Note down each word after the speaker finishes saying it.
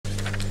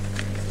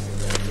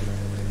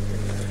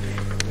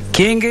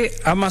Kingi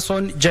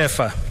Amason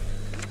Jeffa.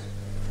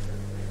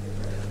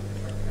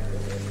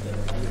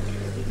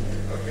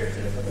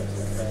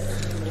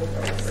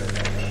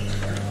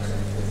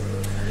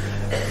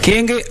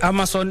 Kingi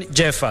Amason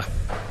Jeffa.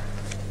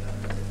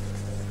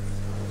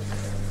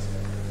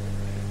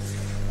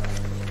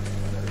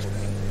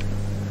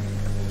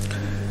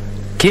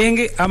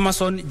 Kingi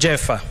Amason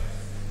Jeffa.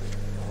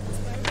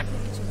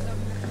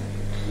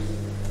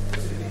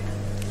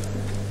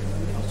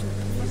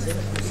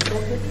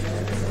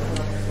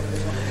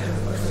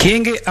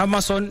 Kingi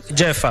Amason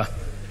Jeffa.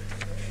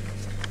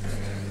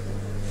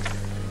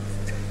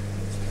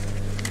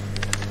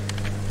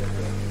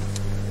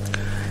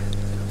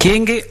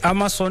 Kingi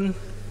Amason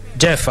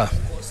Jeffa.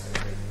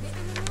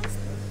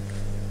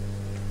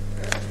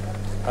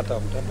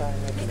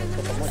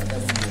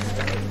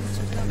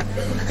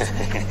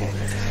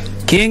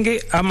 Kingi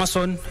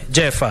Amason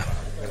Jeffa.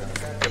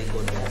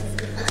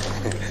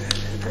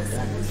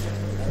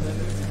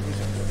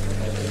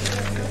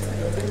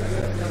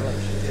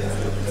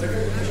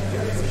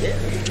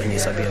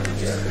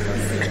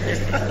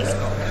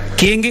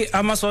 Kingi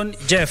Amason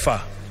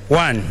Jeffa.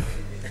 1,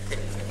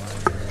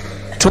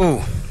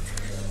 2,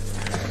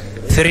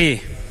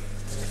 3,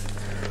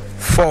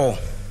 4,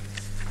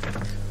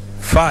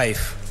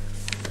 5,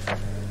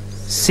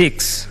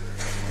 6,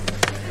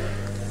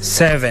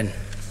 7,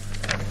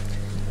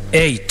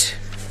 8,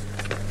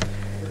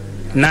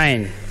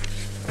 9,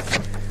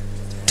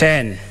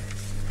 10,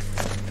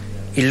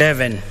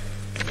 11,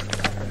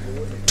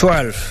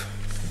 12,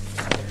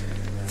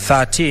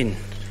 13,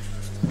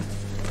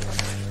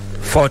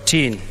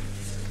 14,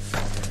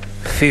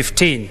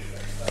 15,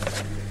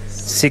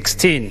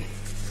 16,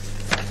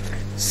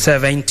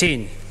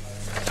 17,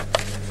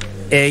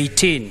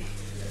 18,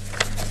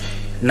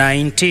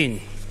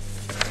 19,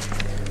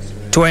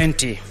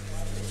 20,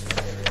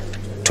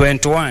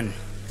 21,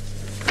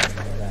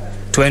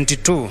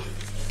 22,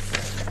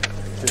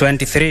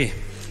 23,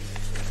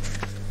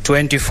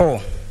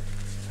 24,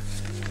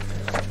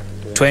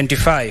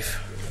 25,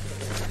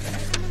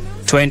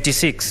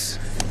 26,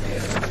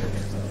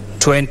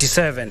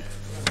 27,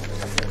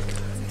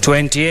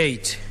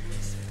 28,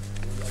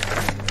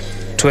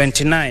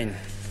 29,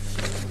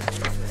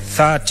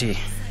 30,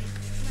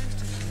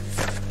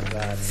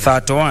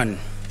 31,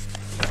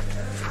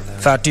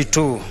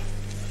 32,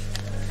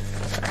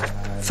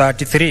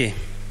 33,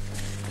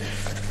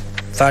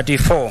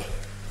 34,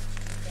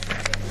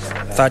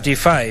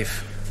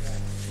 35,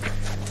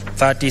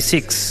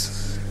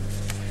 36,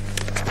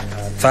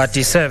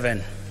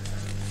 37,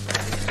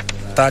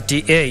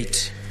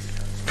 38,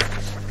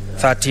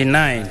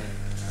 39,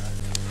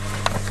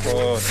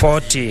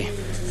 40,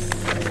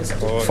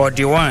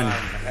 41,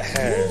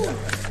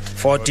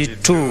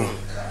 42,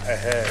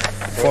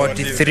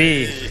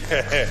 43,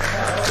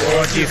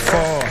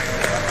 44,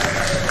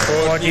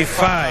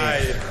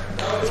 45,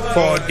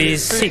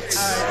 46.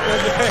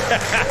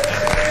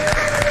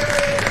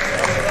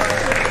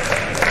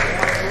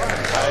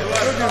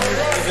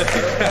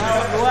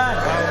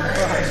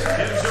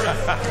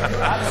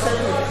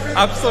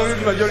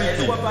 Absolute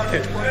majority.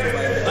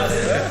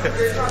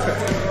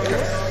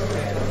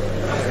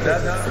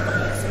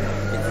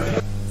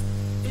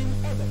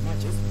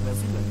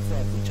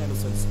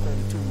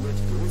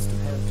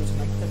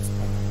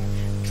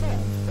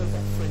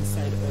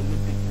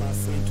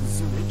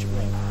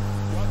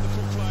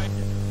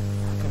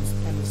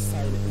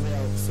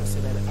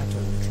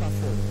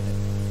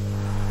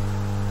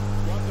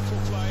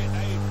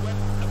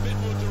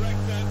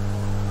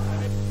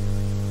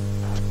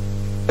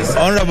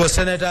 Honorable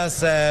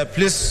Senators,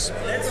 please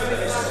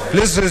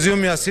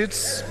resume your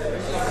seats.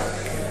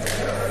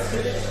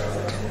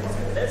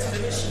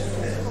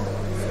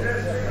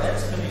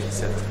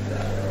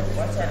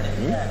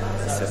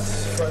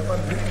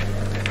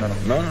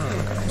 No.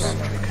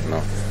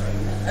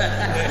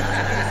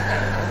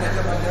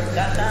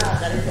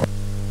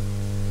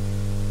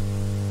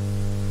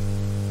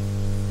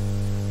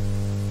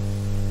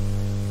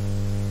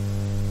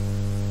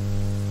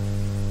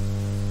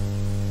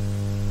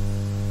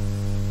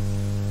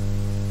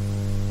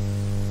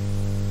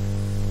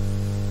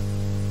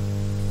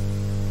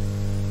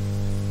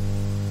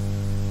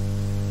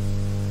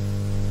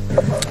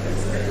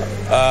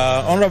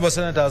 Honorable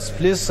Senators,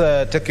 please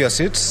take your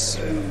seats.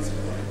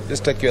 Please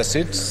take your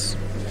seats.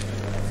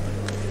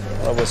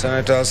 Honorable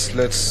Senators,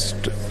 let's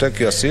take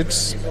your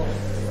seats.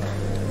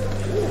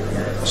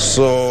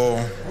 So,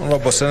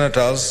 Honorable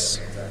Senators,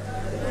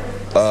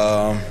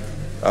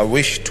 I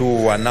wish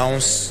to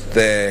announce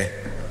the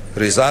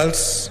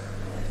results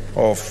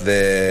of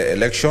the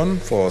election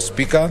for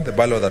Speaker, the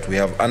ballot that we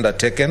have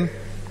undertaken.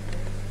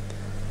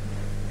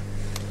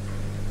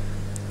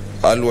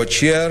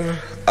 Alwachier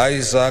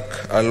Isaac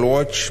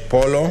Alwach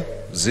Polo,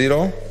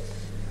 0.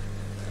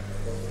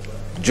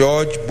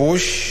 George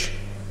Bush,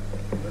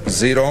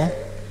 0.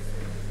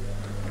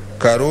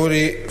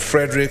 Karuri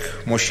Frederick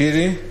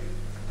Mushiri,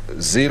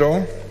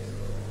 0.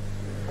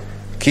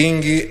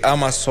 Kingi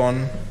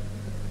Amason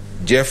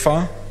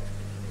Jeffa,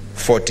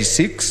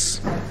 46.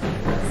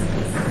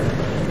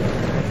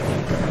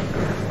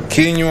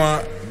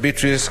 Kinyua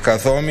Beatrice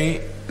Kathomi,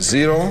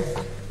 0.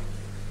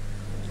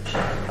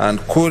 And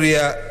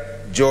Kuria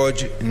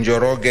George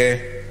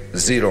Njoroge,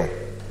 0.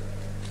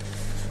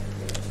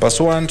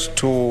 Pursuant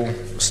to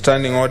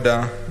Standing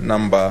Order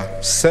number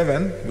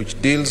 7, which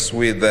deals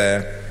with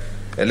the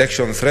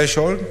election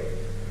threshold,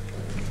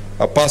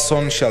 a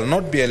person shall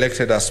not be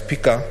elected as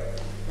Speaker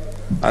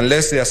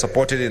unless they are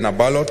supported in a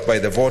ballot by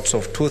the votes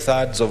of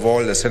 2/3 of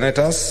all the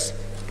senators.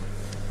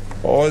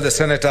 All the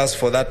senators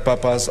for that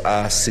purpose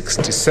are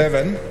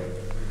 67.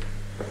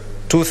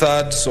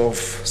 2/3 of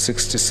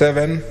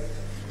 67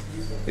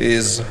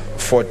 is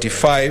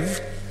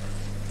 45.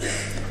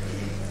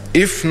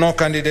 If no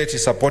candidate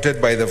is supported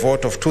by the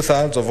vote of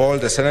 2/3 of all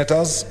the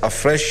senators, a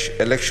fresh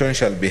election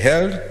shall be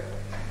held.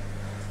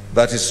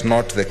 That is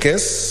not the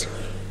case.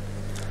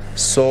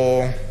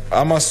 So,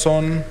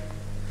 Amason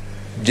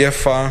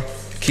Jeffa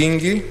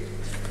Kingi,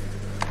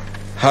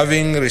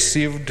 having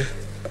received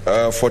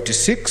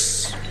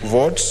 46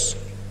 votes,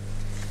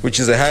 which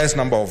is the highest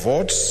number of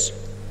votes,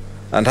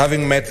 and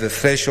having met the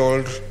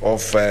threshold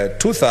of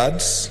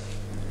 2/3,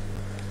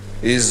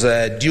 is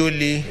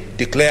duly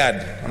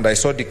declared, and I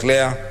so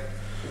declare,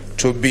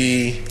 to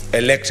be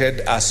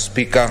elected as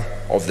Speaker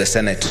of the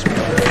Senate.